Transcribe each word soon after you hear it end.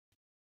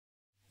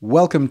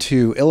Welcome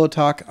to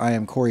Talk. I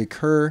am Cory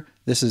Kerr.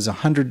 This is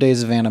 100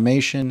 Days of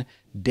Animation,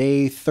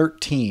 day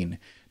 13.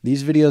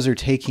 These videos are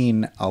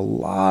taking a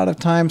lot of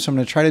time, so I'm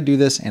going to try to do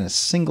this in a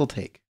single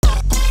take.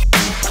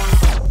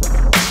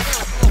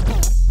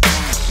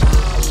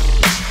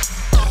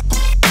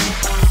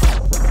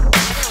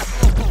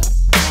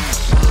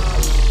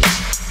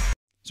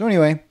 So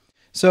anyway,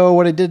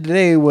 what I did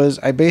today was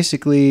I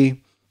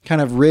basically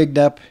kind of rigged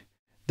up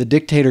the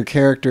dictator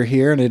character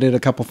here, and I did a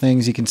couple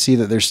things. You can see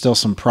that there's still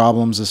some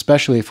problems,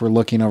 especially if we're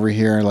looking over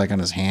here, like on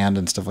his hand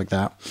and stuff like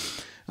that.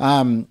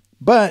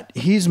 But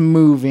he's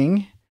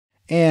moving,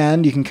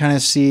 and you can kind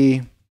of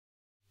see,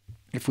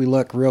 if we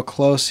look real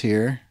close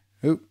here,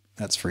 oop,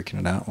 that's freaking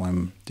it out while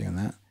I'm doing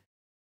that.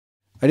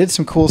 I did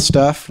some cool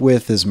stuff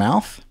with his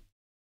mouth.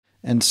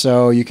 And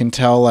so you can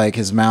tell like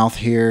his mouth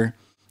here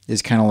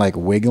is kind of like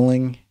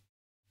wiggling.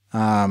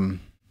 Let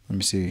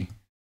me see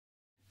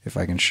if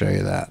I can show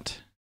you that.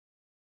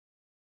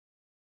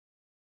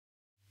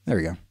 There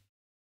we go.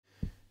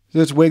 So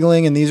it's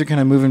wiggling, and these are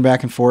kind of moving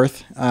back and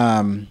forth.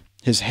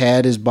 His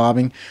head is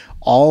bobbing.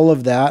 All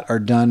of that are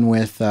done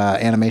with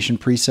animation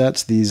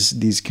presets.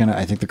 These kind of,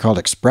 I think they're called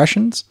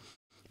expressions.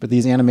 But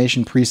these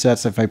animation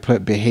presets, if I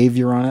put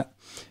behavior on it,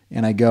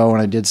 and I go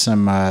and I did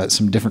some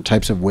different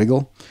types of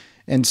wiggle.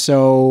 And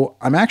so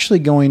I'm actually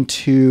going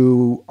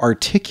to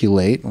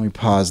articulate, let me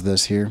pause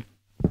this here.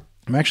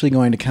 I'm actually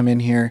going to come in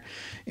here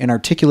and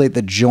articulate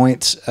the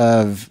joints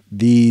of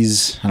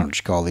these, I don't know what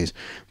you call these,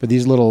 but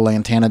these little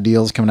lantana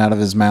deals coming out of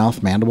his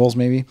mouth, mandibles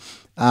maybe.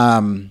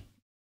 I'm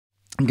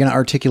going to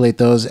articulate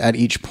those at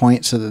each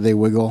point so that they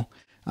wiggle.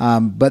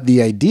 But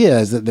the idea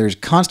is that there's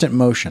constant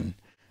motion.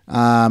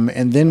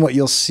 And then what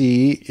you'll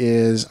see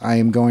is I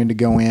am going to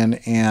go in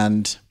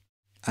and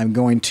I'm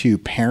going to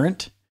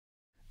parent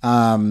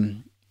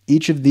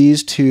each of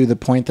these to the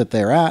point that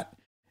they're at.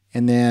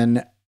 And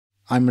then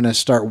I'm going to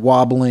start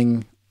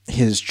wobbling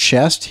his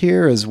chest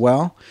here as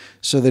well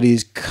so that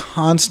he's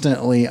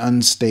constantly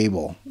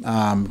unstable.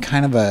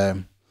 Kind of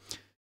a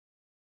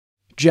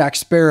Jack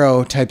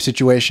Sparrow type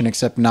situation,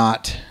 except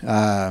not,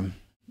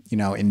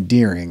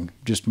 endearing,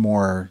 just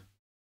more,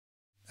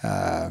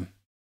 I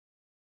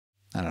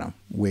don't know,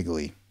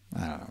 wiggly.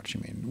 I don't know what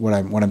you mean. What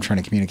I'm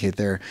trying to communicate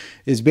there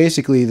is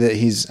basically that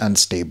he's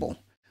unstable.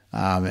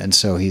 And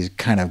so he's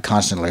kind of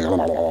constantly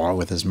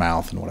with his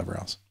mouth and whatever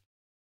else.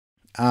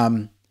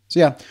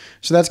 So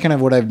that's kind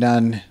of what I've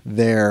done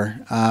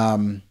there.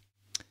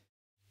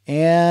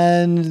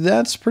 And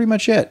that's pretty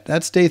much it.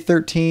 That's day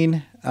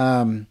 13.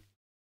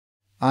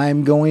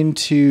 I'm going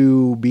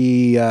to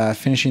be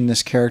finishing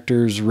this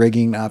character's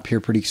rigging up here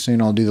pretty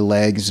soon. I'll do the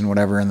legs and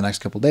whatever in the next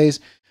couple days.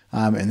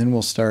 And then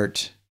we'll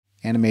start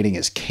animating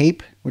his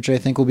cape, which I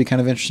think will be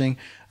kind of interesting.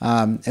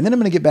 And then I'm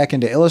going to get back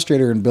into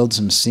Illustrator and build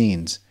some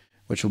scenes,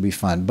 which will be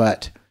fun.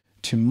 But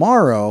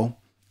tomorrow,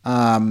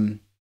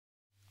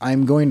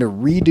 I'm going to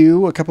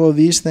redo a couple of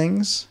these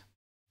things.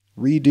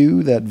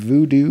 Redo that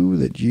voodoo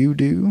that you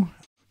do.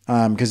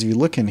 Because if you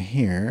look in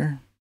here,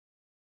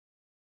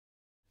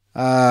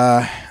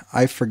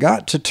 I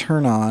forgot to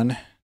turn on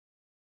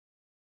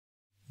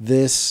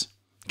this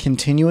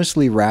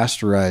continuously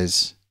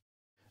rasterize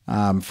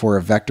for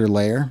a vector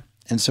layer.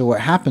 And so what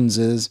happens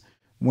is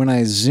when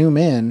I zoom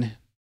in,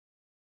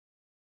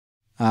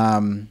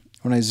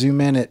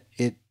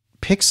 it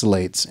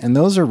pixelates, and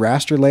those are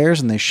raster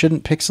layers and they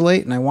shouldn't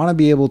pixelate, and I want to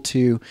be able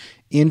to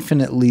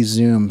infinitely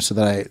zoom so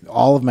that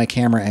all of my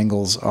camera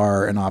angles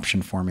are an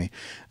option for me.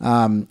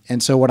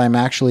 And so what I'm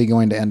actually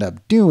going to end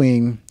up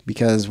doing,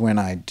 because when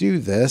I do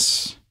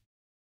this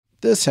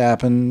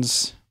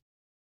happens,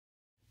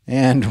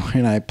 and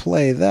when I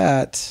play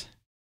that,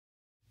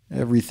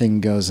 everything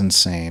goes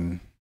insane.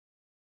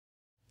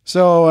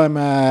 So I'm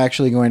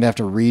actually going to have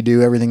to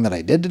redo everything that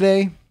I did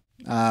today.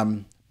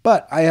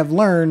 But I have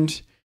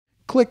learned,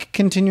 click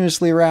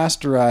continuously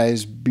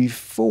rasterize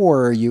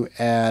before you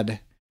add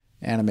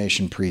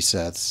animation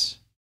presets.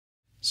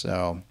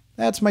 So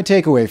that's my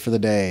takeaway for the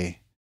day,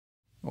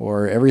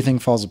 or everything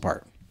falls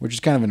apart, which is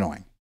kind of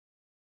annoying.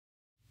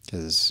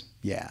 Because,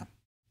 yeah.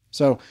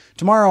 So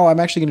tomorrow I'm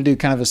actually going to do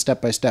kind of a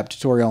step-by-step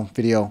tutorial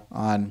video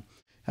on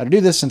how to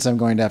do this, since I'm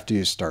going to have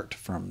to start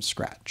from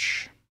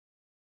scratch.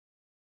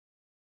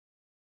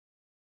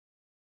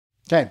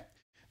 Okay,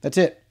 that's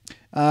it.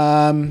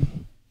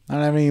 I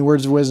don't have any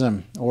words of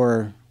wisdom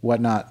or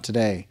whatnot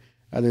today,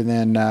 other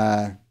than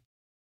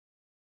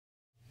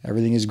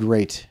everything is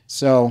great.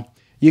 So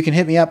you can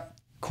hit me up,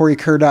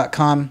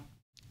 kuretake.com.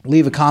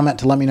 Leave a comment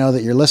to let me know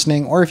that you're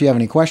listening, or if you have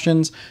any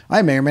questions,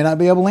 I may or may not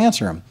be able to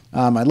answer them.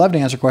 I'd love to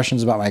answer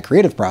questions about my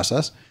creative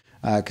process,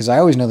 because I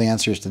always know the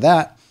answers to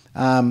that.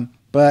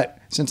 But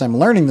since I'm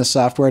learning this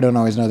software, I don't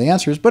always know the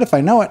answers. But if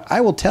I know it,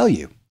 I will tell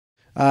you.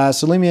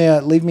 So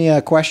leave me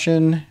a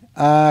question,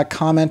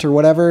 comment, or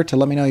whatever to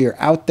let me know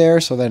you're out there,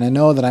 so that I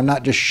know that I'm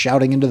not just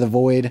shouting into the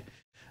void,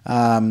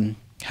 howling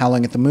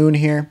at the moon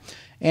here.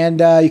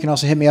 And you can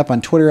also hit me up on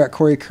Twitter at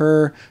Cory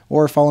Kerr,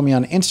 or follow me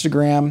on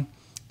Instagram,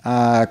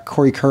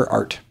 Cory Kerr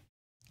Art.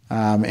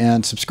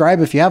 And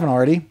subscribe if you haven't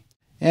already,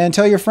 and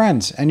tell your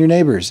friends and your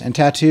neighbors, and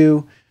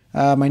tattoo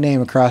my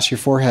name across your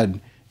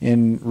forehead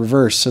in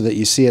reverse so that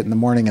you see it in the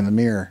morning in the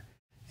mirror,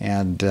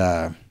 and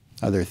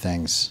other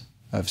things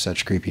of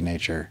such creepy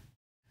nature.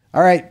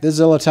 All right, this is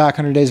Zillow Talk,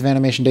 100 Days of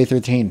Animation, Day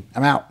 13.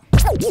 I'm out.